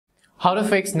How to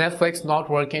fix Netflix not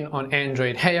working on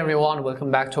Android. Hey everyone, welcome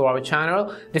back to our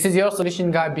channel. This is your solution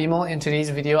guy Bimal. In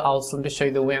today's video, I'll simply show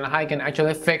you the way on how you can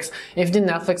actually fix if the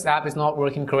Netflix app is not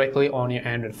working correctly on your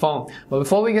Android phone. But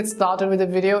before we get started with the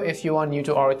video, if you are new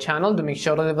to our channel, do make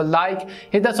sure to leave a like,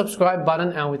 hit that subscribe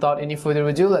button, and without any further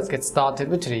ado, let's get started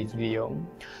with today's video.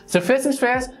 So first things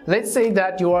first, let's say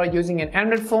that you are using an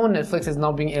Android phone, Netflix is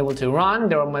not being able to run.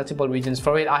 There are multiple reasons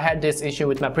for it. I had this issue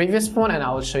with my previous phone and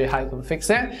I will show you how you can fix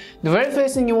it. The very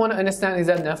first thing you want to understand is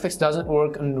that Netflix doesn't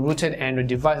work on rooted Android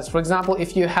devices. For example,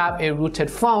 if you have a rooted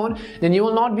phone, then you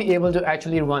will not be able to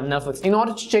actually run Netflix. In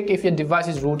order to check if your device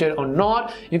is rooted or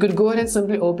not, you could go ahead and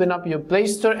simply open up your Play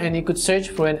Store and you could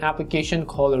search for an application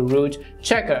called a Root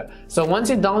Checker. So once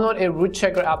you download a Root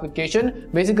Checker application,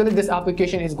 basically this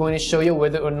application is going to show you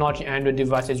whether or not your Android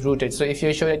device is rooted. So if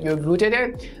you're sure that you've rooted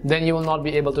it, then you will not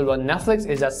be able to run Netflix.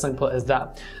 It's as simple as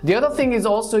that. The other thing is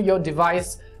also your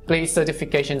device Play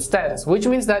certification status, which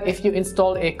means that if you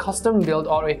install a custom build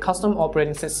or a custom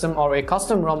operating system or a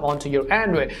custom ROM onto your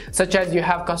Android, such as you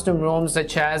have custom ROMs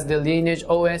such as the Lineage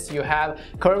OS, you have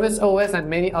Corvus OS, and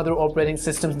many other operating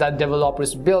systems that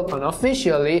developers build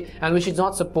unofficially and which is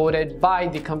not supported by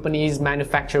the company's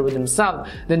manufacturer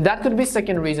themselves, then that could be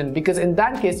second reason, because in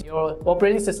that case your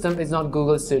operating system is not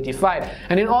Google certified.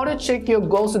 And in order to check your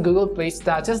Google Play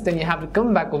status, then you have to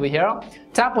come back over here,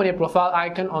 tap on your profile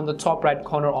icon on the top right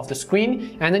corner of the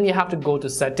screen, and then you have to go to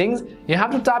settings. You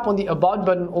have to tap on the about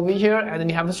button over here, and then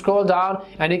you have to scroll down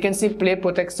and you can see Play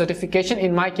Protect certification.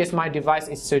 In my case, my device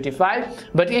is certified,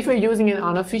 but if you're using an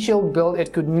unofficial build,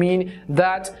 it could mean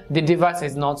that the device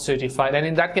is not certified, and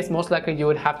in that case most likely you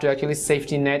would have to actually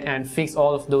safety net and fix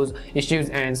all of those issues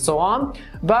and so on.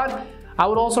 But I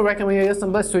would also recommend you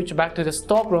just switch back to the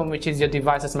stock ROM, which is your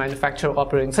device's manufacturer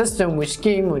operating system, which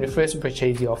came when you first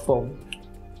purchased your phone.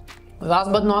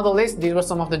 Last but not the least, these were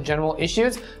some of the general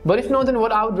issues, but if not, then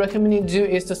what I would recommend you do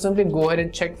is to simply go ahead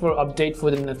and check for update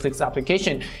for the Netflix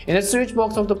application. In the search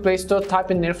box of the Play Store, type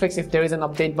in Netflix. If there is an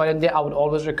update button there, I would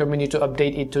always recommend you to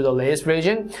update it to the latest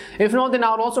version. If not, then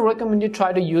I would also recommend you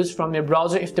try to use from your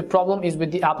browser. If the problem is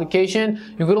with the application,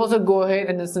 you could also go ahead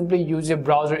and then simply use your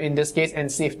browser in this case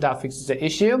and see if that fixes the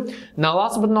issue. Now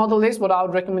last but not the least, what I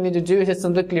would recommend you to do is to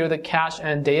simply clear the cache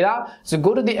and data. So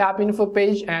go to the app info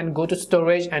page and go to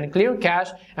storage and clear cache,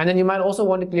 and then you might also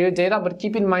want to clear data, but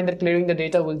keep in mind that clearing the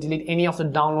data will delete any of the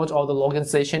downloads or the login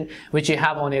session which you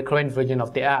have on your current version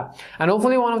of the app. And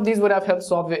hopefully one of these would have helped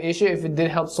solve your issue. If it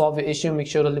did help solve your issue, make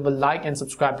sure to leave a like and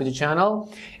subscribe to the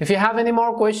channel. If you have any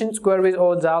more questions, queries,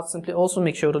 or doubts, simply also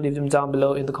make sure to leave them down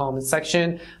below in the comment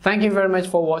section. Thank you very much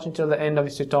for watching till the end of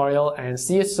this tutorial, and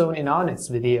see you soon in our next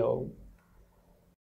video.